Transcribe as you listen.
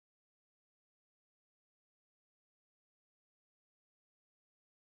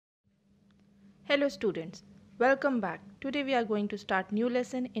Hello students, welcome back. Today we are going to start new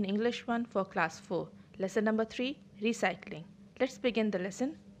lesson in English 1 for class 4. Lesson number 3, recycling. Let's begin the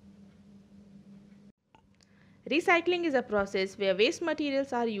lesson. Recycling is a process where waste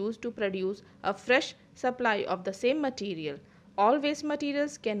materials are used to produce a fresh supply of the same material. All waste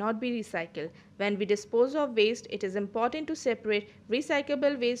materials cannot be recycled. When we dispose of waste, it is important to separate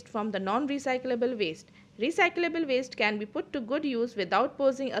recyclable waste from the non-recyclable waste. Recyclable waste can be put to good use without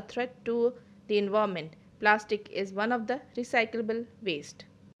posing a threat to the environment. Plastic is one of the recyclable waste.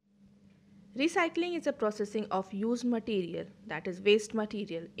 Recycling is a processing of used material, that is waste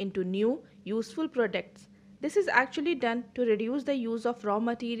material, into new, useful products. This is actually done to reduce the use of raw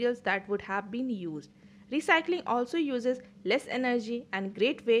materials that would have been used. Recycling also uses less energy and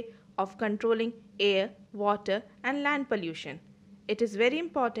great way of controlling air, water and land pollution. It is very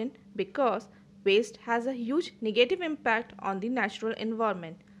important because waste has a huge negative impact on the natural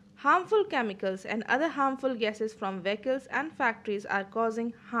environment. Harmful chemicals and other harmful gases from vehicles and factories are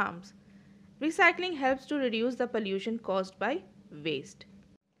causing harms. Recycling helps to reduce the pollution caused by waste.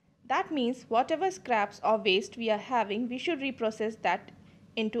 That means whatever scraps or waste we are having, we should reprocess that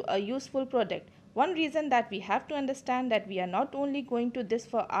into a useful product. One reason that we have to understand that we are not only going to this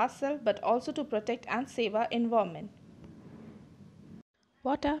for ourselves but also to protect and save our environment.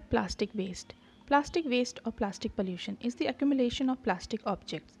 What are plastic waste? Plastic waste or plastic pollution is the accumulation of plastic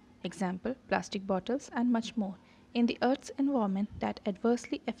objects, example plastic bottles and much more, in the Earth's environment that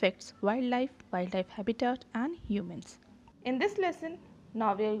adversely affects wildlife, wildlife habitat and humans. In this lesson,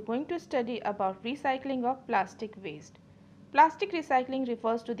 now we are going to study about recycling of plastic waste. Plastic recycling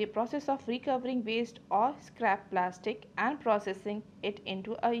refers to the process of recovering waste or scrap plastic and processing it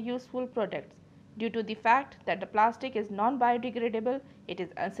into a useful product. Due to the fact that the plastic is non-biodegradable, it is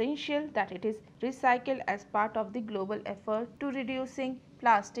essential that it is recycled as part of the global effort to reducing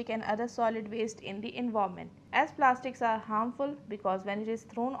plastic and other solid waste in the environment. As plastics are harmful because when it is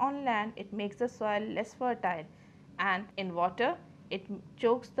thrown on land, it makes the soil less fertile, and in water, it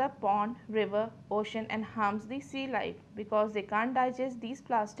chokes the pond, river, ocean and harms the sea life because they can't digest these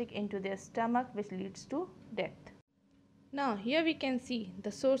plastic into their stomach, which leads to death. Now here we can see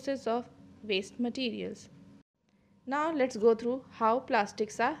the sources of waste materials. Now let's go through how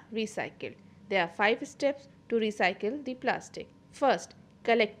plastics are recycled. There are 5 steps to recycle the plastic. First,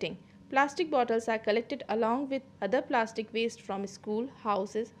 collecting. Plastic bottles are collected along with other plastic waste from school,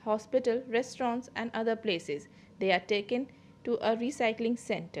 houses, hospital, restaurants and other places. They are taken to a recycling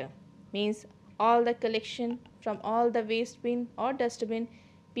center. Means all the collection from all the waste bin or dustbin,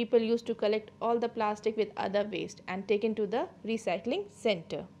 people used to collect all the plastic with other waste and taken to the recycling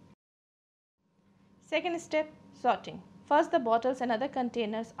center. Second step, sorting. First the bottles and other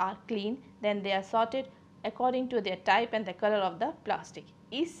containers are cleaned, then they are sorted according to their type and the color of the plastic.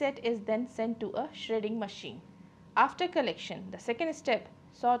 Each set is then sent to a shredding machine. After collection, the second step,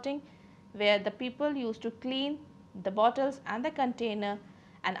 sorting, where the people used to clean the bottles and the container,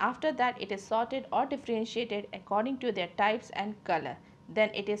 and after that it is sorted or differentiated according to their types and color.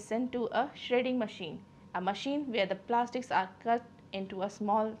 Then it is sent to a shredding machine, a machine where the plastics are cut into a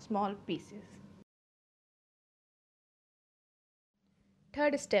small pieces.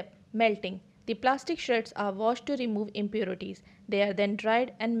 Third step, melting. The plastic shreds are washed to remove impurities. They are then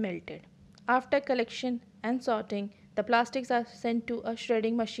dried and melted. After collection and sorting, the plastics are sent to a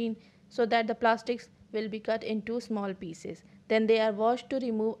shredding machine so that the plastics will be cut into small pieces. Then they are washed to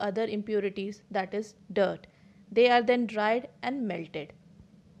remove other impurities, that is dirt. They are then dried and melted.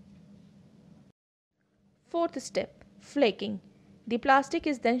 Fourth step, flaking. The plastic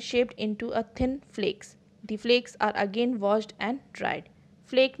is then shaped into a thin flakes. The flakes are again washed and dried.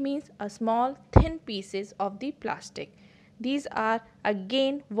 Flake means a small thin pieces of the plastic. These are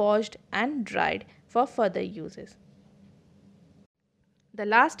again washed and dried for further uses. The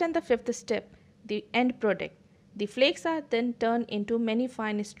last and the fifth step, the end product. The flakes are then turned into many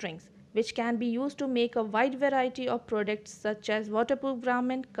fine strings, which can be used to make a wide variety of products such as waterproof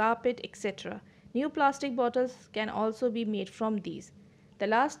garment, carpet, etc. New plastic bottles can also be made from these. The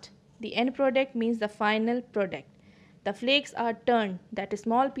last, the end product means the final product. The flakes are turned, that is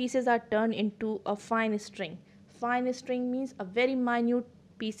small pieces are turned into a fine string. Fine string means a very minute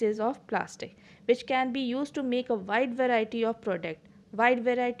pieces of plastic, which can be used to make a wide variety of product. Wide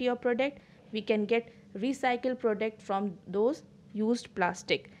variety of product, we can get recycled product from those used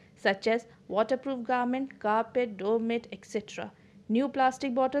plastic such as waterproof garment, carpet, doormat, etc. New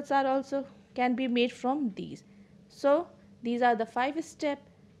plastic bottles are also can be made from these. So these are the 5 steps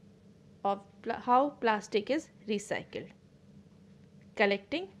of how plastic is recycled: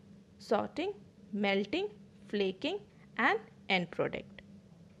 collecting, sorting, melting, flaking and end product.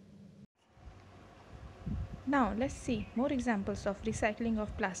 Now let's see more examples of recycling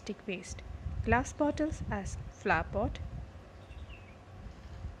of plastic waste. Glass bottles as flower pot,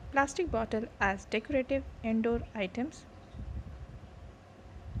 plastic bottle as decorative indoor items,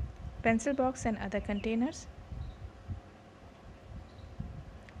 pencil box and other containers,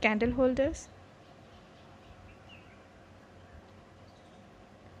 candle holders,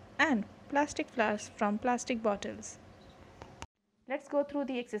 and plastic flowers from plastic bottles. Let's go through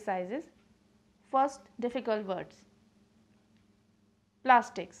the exercises. First, difficult words.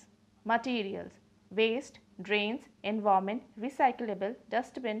 Plastics, materials, waste, drains, environment, recyclable,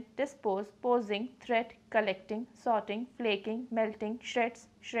 dustbin, dispose, posing, threat, collecting, sorting, flaking, melting, shreds,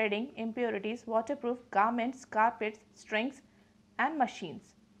 shredding, impurities, waterproof, garments, carpets, strings, and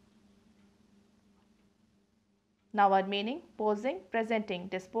machines. Now word meaning: posing, presenting,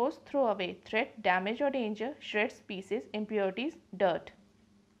 dispose, throw away, threat, damage or danger, shreds, pieces, impurities, dirt.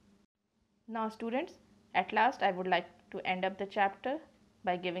 Now students, at last I would like to end up the chapter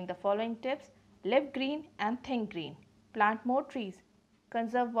by giving the following tips. Live green and think green. Plant more trees.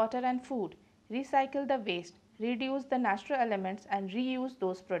 Conserve water and food. Recycle the waste. Reduce the natural elements and reuse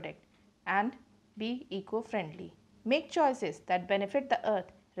those products. And be eco-friendly. Make choices that benefit the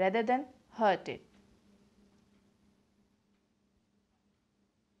earth rather than hurt it.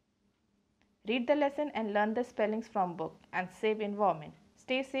 Read the lesson and learn the spellings from book and save environment.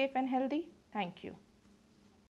 Stay safe and healthy. Thank you.